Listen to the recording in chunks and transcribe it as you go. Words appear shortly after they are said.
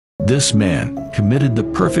This man committed the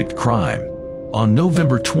perfect crime. On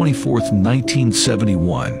November 24,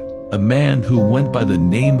 1971, a man who went by the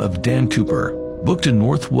name of Dan Cooper booked a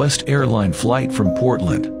Northwest airline flight from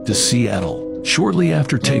Portland to Seattle. Shortly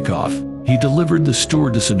after takeoff, he delivered the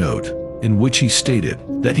stewardess a note in which he stated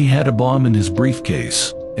that he had a bomb in his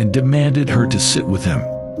briefcase and demanded her to sit with him.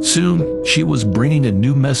 Soon, she was bringing a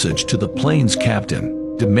new message to the plane's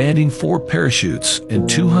captain, demanding 4 parachutes and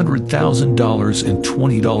 $200,000 in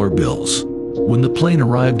 $20 bills. When the plane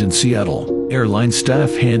arrived in Seattle, airline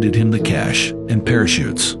staff handed him the cash and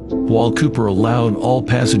parachutes, while Cooper allowed all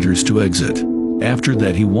passengers to exit. After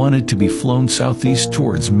that, he wanted to be flown southeast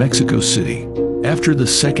towards Mexico City. After the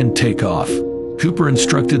second takeoff, Cooper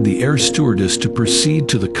instructed the air stewardess to proceed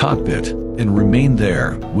to the cockpit and remain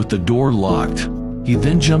there with the door locked. He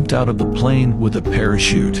then jumped out of the plane with a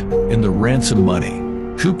parachute and the ransom money.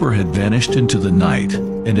 Cooper had vanished into the night,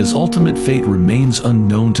 and his ultimate fate remains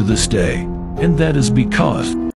unknown to this day, and that is because